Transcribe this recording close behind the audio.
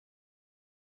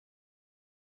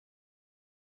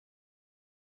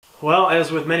Well,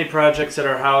 as with many projects at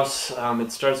our house,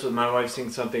 it starts with my wife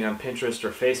seeing something on Pinterest or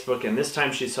Facebook, and this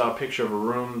time she saw a picture of a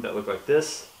room that looked like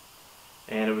this.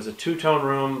 And it was a two-tone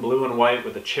room, blue and white,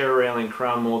 with a chair railing,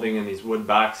 crown molding, and these wood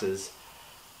boxes.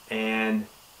 And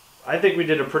I think we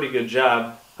did a pretty good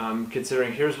job,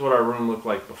 considering here's what our room looked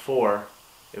like before.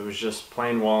 It was just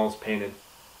plain walls painted.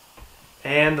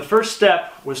 And the first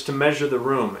step was to measure the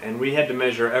room, and we had to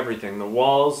measure everything. The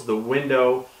walls, the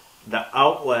window, the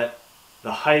outlet,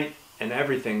 the height, and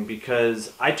everything,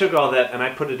 because I took all that and I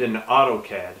put it into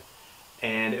AutoCAD.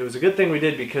 And it was a good thing we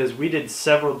did, because we did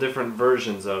several different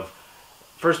versions of,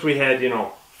 first we had,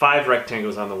 5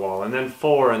 rectangles on the wall, and then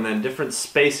 4, and then different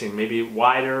spacing, maybe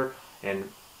wider and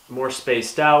more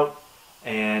spaced out,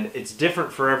 and it's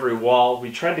different for every wall.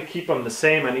 We tried to keep them the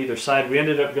same on either side. We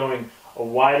ended up going a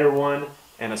wider one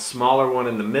and a smaller one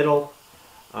in the middle.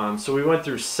 So we went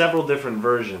through several different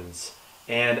versions.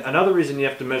 And another reason you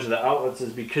have to measure the outlets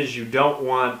is because you don't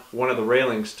want one of the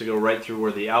railings to go right through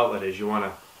where the outlet is. You want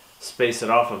to space it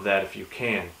off of that if you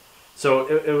can. So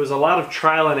it was a lot of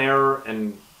trial and error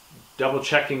and double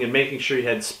checking and making sure you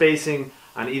had spacing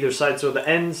on either side, so the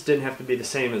ends didn't have to be the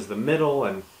same as the middle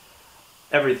and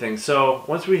everything. So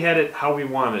once we had it how we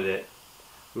wanted it,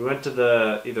 we went to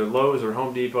the either Lowe's or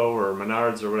Home Depot or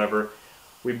Menards or whatever.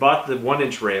 We bought the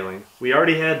 1-inch railing. We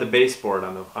already had the baseboard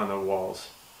on the walls.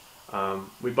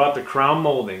 We bought the crown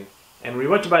molding, and we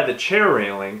went to buy the chair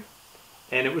railing,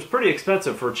 and it was pretty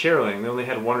expensive for a chair railing. They only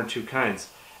had 1 or 2 kinds.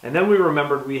 And then we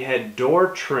remembered we had door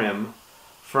trim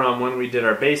from when we did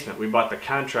our basement. We bought the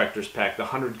contractor's pack, the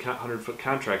 100-foot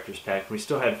contractor's pack, and we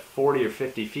still had 40 or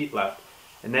 50 feet left,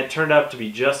 and that turned out to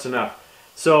be just enough.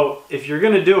 So if you're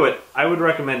going to do it, I would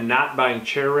recommend not buying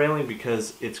chair railing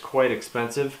because it's quite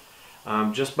expensive.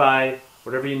 Just buy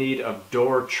whatever you need of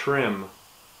door trim,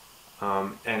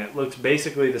 and it looks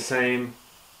basically the same.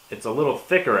 It's a little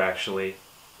thicker actually,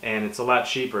 and it's a lot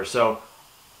cheaper. So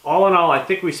all in all, I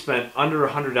think we spent under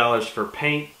 $100 for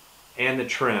paint and the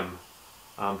trim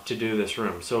to do this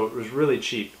room. So it was really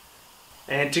cheap.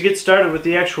 And to get started with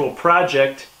the actual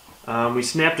project, we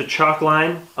snapped a chalk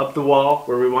line up the wall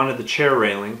where we wanted the chair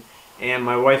railing, and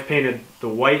my wife painted the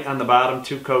white on the bottom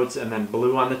 2 coats and then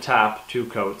blue on the top 2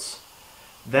 coats.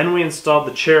 Then we installed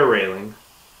the chair railing.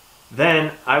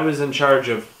 Then I was in charge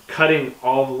of cutting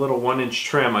all the little 1-inch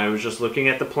trim. I was just looking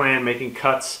at the plan, making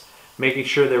cuts, making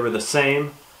sure they were the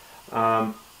same.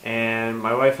 And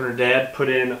my wife and her dad put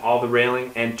in all the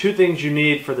railing. And 2 things you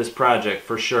need for this project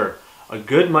for sure: a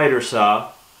good miter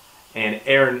saw and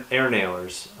air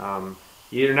nailers.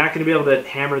 You're not going to be able to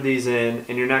hammer these in,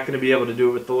 and you're not going to be able to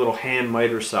do it with the little hand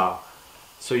miter saw.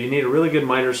 So you need a really good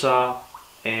miter saw,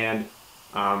 and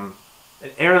an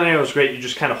air nailer is great. You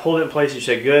just kind of hold it in place, you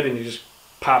say good, and you just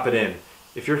pop it in.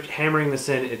 If you're hammering this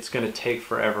in, it's going to take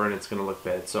forever and it's going to look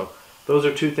bad. So those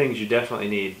are 2 things you definitely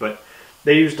need. But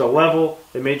they used a level,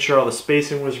 they made sure all the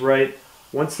spacing was right.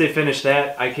 Once they finished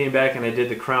that, I came back and I did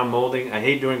the crown molding. I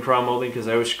hate doing crown molding because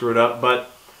I always screw it up, but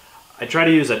I try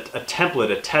to use a template,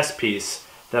 a test piece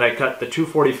that I cut the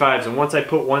 245s, and once I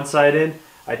put one side in,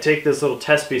 I take this little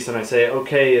test piece and I say,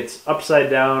 okay, it's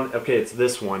upside down, okay, it's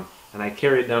this one, and I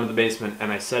carry it down to the basement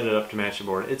and I set it up to match the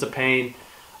board. It's a pain.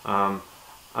 I'm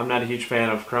not a huge fan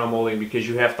of crown molding because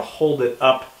you have to hold it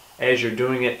up as you're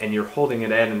doing it, and you're holding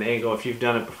it at an angle. If you've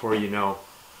done it before, you know.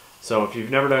 So if you've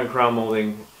never done crown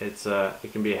molding, it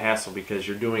can be a hassle because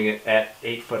you're doing it at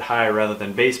 8 foot high rather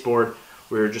than baseboard,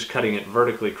 where you're just cutting it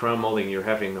vertically. Crown molding, you're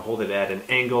having to hold it at an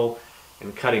angle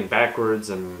and cutting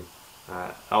backwards and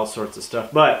all sorts of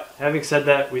stuff. But having said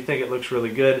that, we think it looks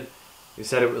really good. We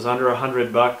said it was under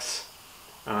 $100.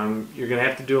 You're going to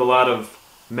have to do a lot of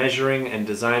measuring and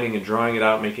designing and drawing it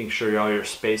out, making sure all your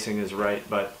spacing is right.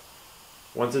 But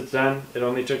once it's done, it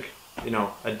only took,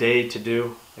 a day to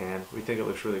do, and we think it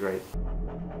looks really great.